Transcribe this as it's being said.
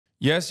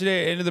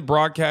Yesterday, I ended the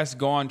broadcast,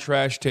 go on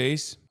Trash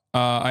Taste.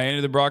 I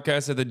ended the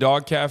broadcast at the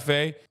dog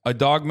cafe. A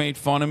dog made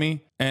fun of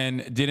me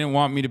and didn't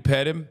want me to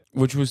pet him,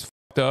 which was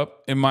fucked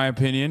up, in my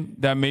opinion.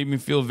 That made me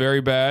feel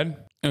very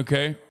bad,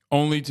 okay?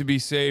 Only to be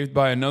saved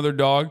by another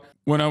dog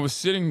when I was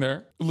sitting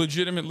there,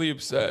 legitimately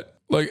upset.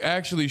 Like,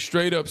 actually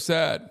straight up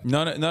sad.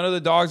 None of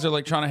the dogs are,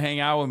 like, trying to hang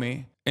out with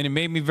me. And it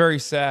made me very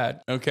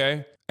sad,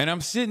 okay? And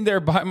I'm sitting there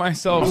by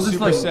myself,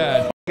 super like,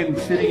 sad.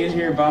 Sitting in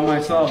here by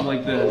myself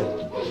like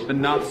the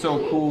not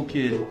so cool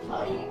kid.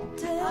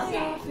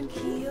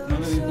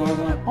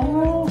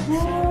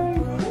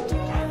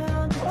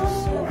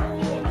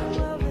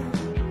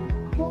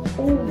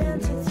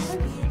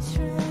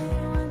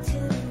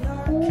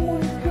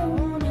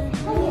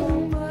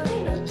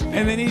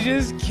 And then he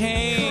just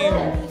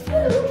came.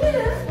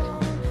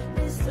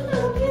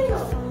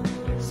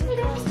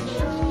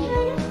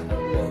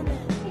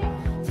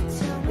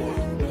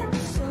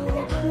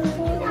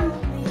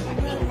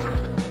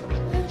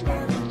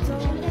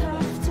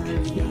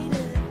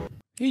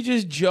 He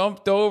just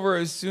jumped over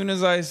as soon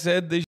as I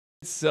said this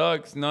shit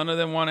sucks. None of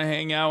them want to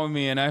hang out with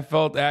me. And I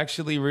felt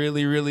actually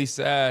really, really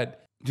sad.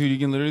 Dude, you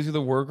can literally see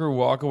the worker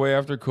walk away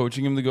after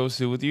coaching him to go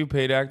sit with you.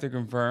 Paid actor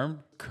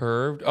confirmed.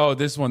 Curved. Oh,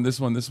 this one. Bro, this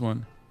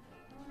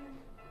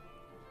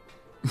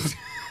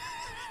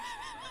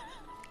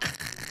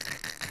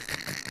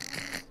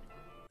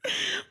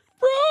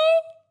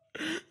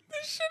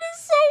shit is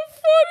so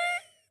funny.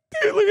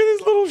 Dude, look at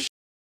this little shit.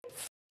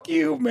 Fuck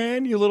you,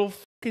 man. You little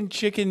fucking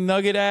chicken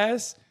nugget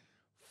ass.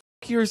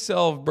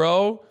 Yourself,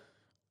 bro.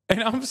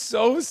 And I'm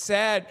so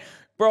sad,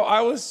 bro.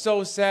 I was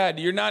so sad.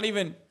 I'm not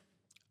even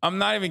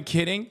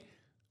kidding.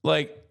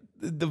 Like,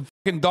 the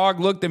fucking dog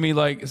looked at me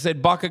like,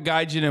 said Baka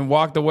Gaijin and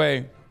walked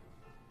away.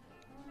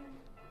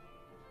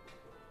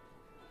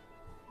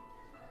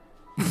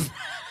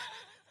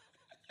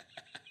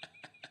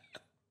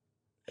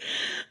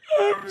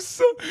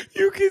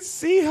 You can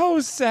see how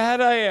sad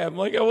I am.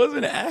 Like, I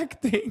wasn't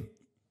acting.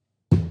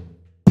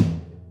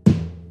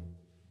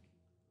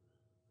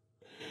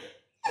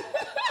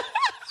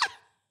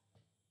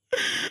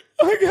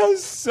 I got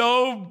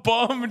so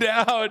bummed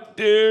out,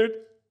 dude.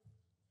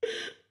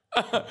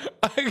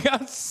 I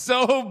got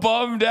so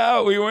bummed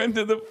out. We went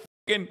to the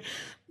fucking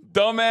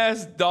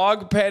dumbass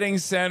dog petting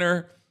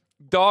center,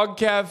 dog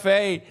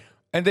cafe,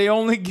 and they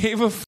only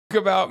gave a fuck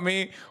about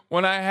me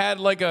when I had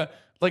like a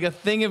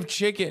thing of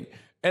chicken.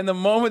 And the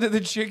moment that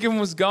the chicken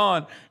was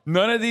gone,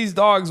 none of these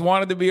dogs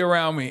wanted to be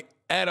around me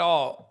at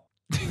all.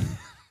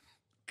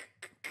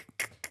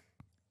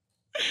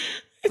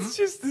 It's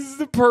just, this is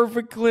the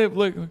perfect clip.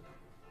 Look.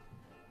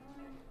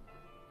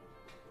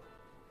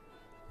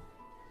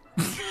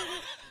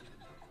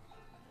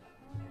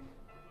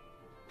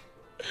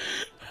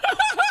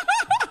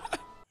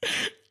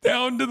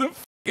 Down to the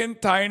fucking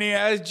tiny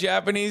ass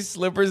Japanese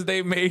slippers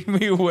they made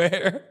me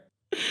wear.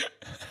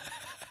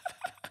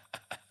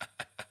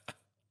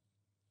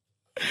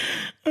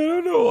 I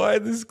don't know why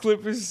this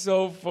clip is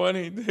so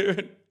funny,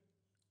 dude.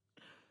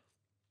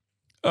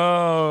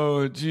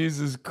 Oh,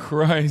 Jesus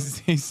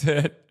Christ, he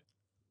said.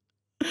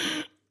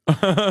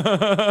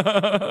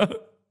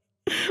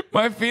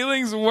 My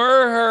feelings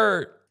were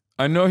hurt.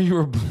 I know you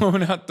were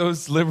blowing out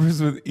those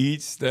slivers with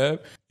each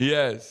step.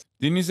 Yes.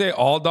 Didn't you say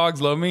all dogs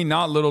love me?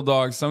 Not little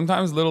dogs.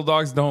 Sometimes little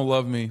dogs don't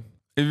love me.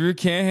 If you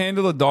can't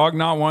handle a dog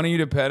not wanting you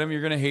to pet him, you're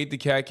going to hate the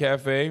cat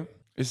cafe.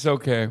 It's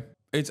okay.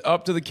 It's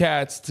up to the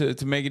cats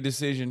to make a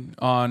decision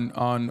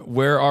on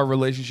where our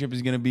relationship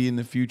is going to be in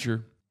the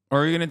future.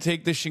 Are you going to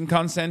take the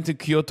Shinkansen to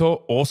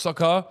Kyoto,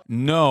 Osaka?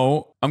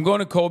 No. I'm going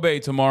to Kobe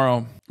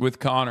tomorrow with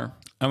Connor.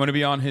 I'm going to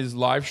be on his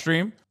live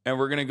stream. And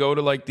we're going to go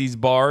to like these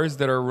bars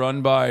that are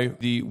run by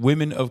the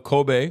women of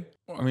Kobe.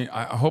 I mean,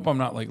 I hope I'm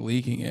not like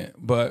leaking it.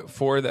 But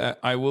for that,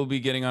 I will be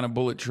getting on a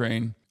bullet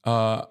train.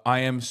 I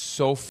am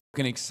so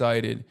fucking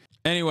excited.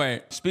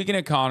 Anyway, speaking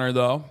of Connor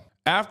though,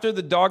 after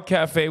the dog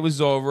cafe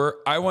was over,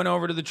 I went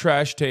over to the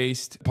Trash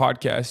Taste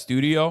podcast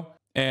studio.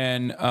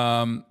 And,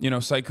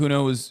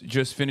 Saikuno was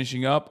just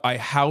finishing up. I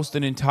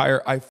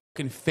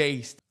fucking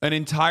faced an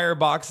entire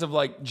box of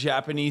like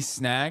Japanese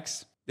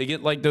snacks. They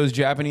get like those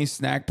Japanese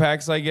snack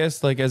packs, I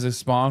guess, like as a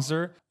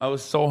sponsor. I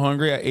was so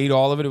hungry. I ate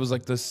all of it. It was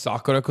like the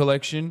Sakura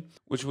collection,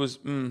 which was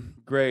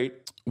great.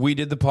 We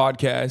did the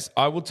podcast.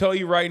 I will tell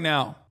you right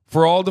now,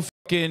 for all the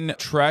fucking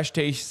Trash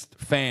Taste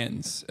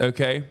fans,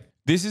 okay?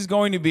 This is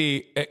going to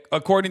be,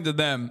 according to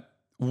them,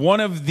 one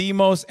of the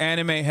most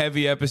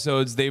anime-heavy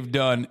episodes they've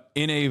done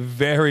in a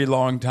very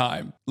long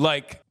time.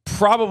 Like,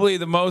 probably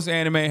the most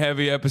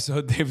anime-heavy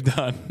episode they've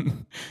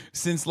done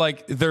since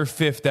like their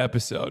 5th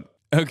episode,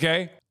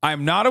 okay?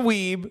 I'm not a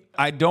weeb.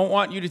 I don't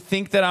want you to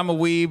think that I'm a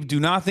weeb. Do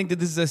not think that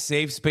this is a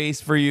safe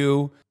space for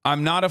you.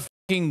 I'm not a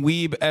fucking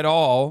weeb at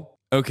all,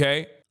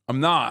 okay?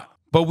 I'm not.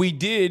 But we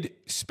did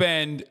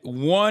spend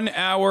 1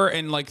 hour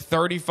and like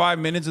 35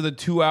 minutes of the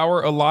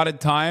 2-hour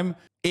allotted time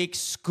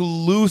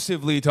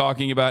exclusively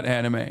talking about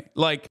anime.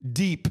 Like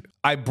deep.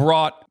 I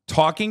brought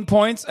talking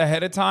points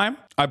ahead of time.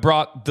 I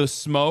brought the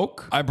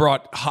smoke. I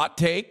brought hot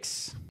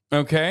takes,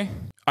 okay?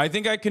 I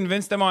think I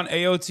convinced them on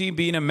AOT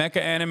being a mecha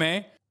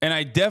anime. And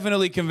I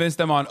definitely convinced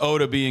them on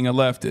Oda being a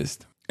leftist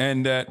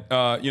and that,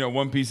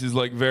 One Piece is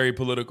like very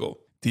political.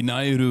 The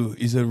Nairu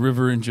is a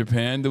river in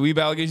Japan. The weeb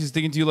allegation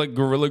sticking to you like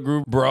Gorilla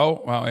Group,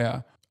 bro. Wow,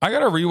 yeah. I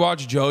gotta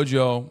rewatch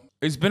JoJo.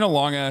 It's been a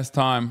long ass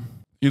time.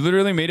 You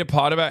literally made a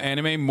pod about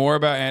anime, more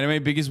about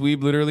anime, biggest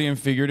weeb literally and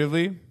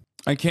figuratively.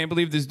 I can't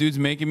believe this dude's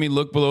making me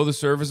look below the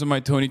surface of my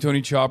Tony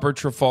Chopper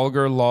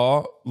Trafalgar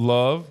Law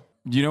love.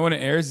 Do you know when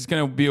it airs? It's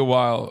gonna be a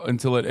while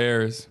until it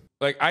airs.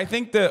 Like, I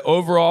think the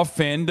overall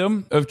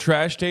fandom of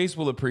Trash Taste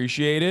will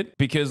appreciate it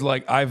because,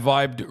 like, I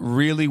vibed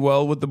really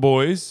well with the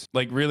boys,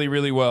 like, really,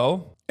 really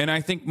well. And I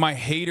think my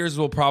haters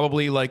will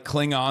probably, like,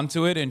 cling on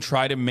to it and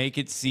try to make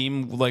it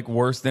seem, like,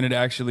 worse than it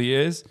actually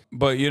is.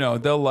 But,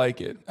 they'll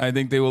like it. I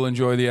think they will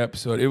enjoy the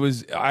episode.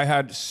 I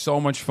had so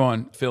much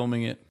fun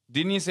filming it.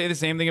 Didn't you say the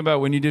same thing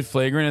about when you did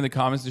Flagrant and the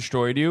comments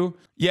destroyed you?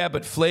 Yeah,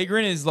 but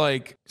Flagrant is,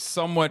 like,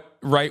 somewhat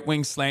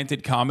right-wing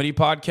slanted comedy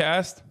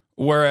podcast.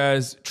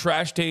 Whereas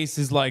Trash Taste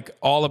is like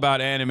all about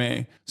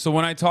anime. So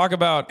when I talk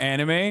about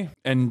anime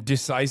and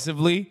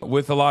decisively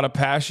with a lot of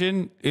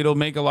passion, it'll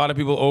make a lot of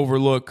people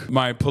overlook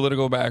my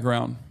political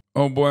background.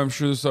 Oh boy, I'm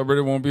sure the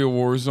subreddit won't be a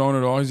war zone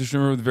at all. He's a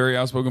streamer with very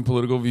outspoken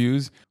political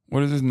views.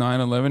 What is this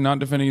 9/11? Not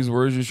defending his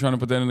words, just trying to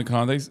put that into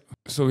context.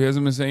 So he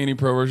hasn't been saying any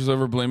pro-Russia stuff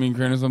or blaming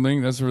Ukraine or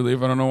something. That's a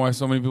relief. I don't know why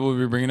so many people would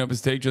be bringing up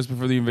his take just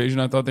before the invasion.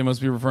 I thought they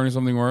must be referring to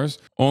something worse.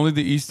 Only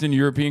the Eastern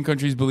European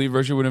countries believe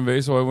Russia would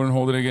invade, so I wouldn't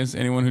hold it against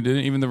anyone who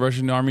didn't. Even the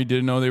Russian army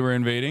didn't know they were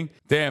invading.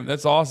 Damn,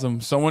 that's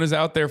awesome. Someone is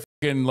out there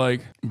fucking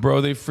like,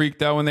 bro, they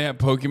freaked out when they had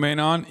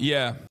Pokemon on.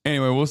 Yeah.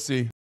 Anyway, we'll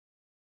see.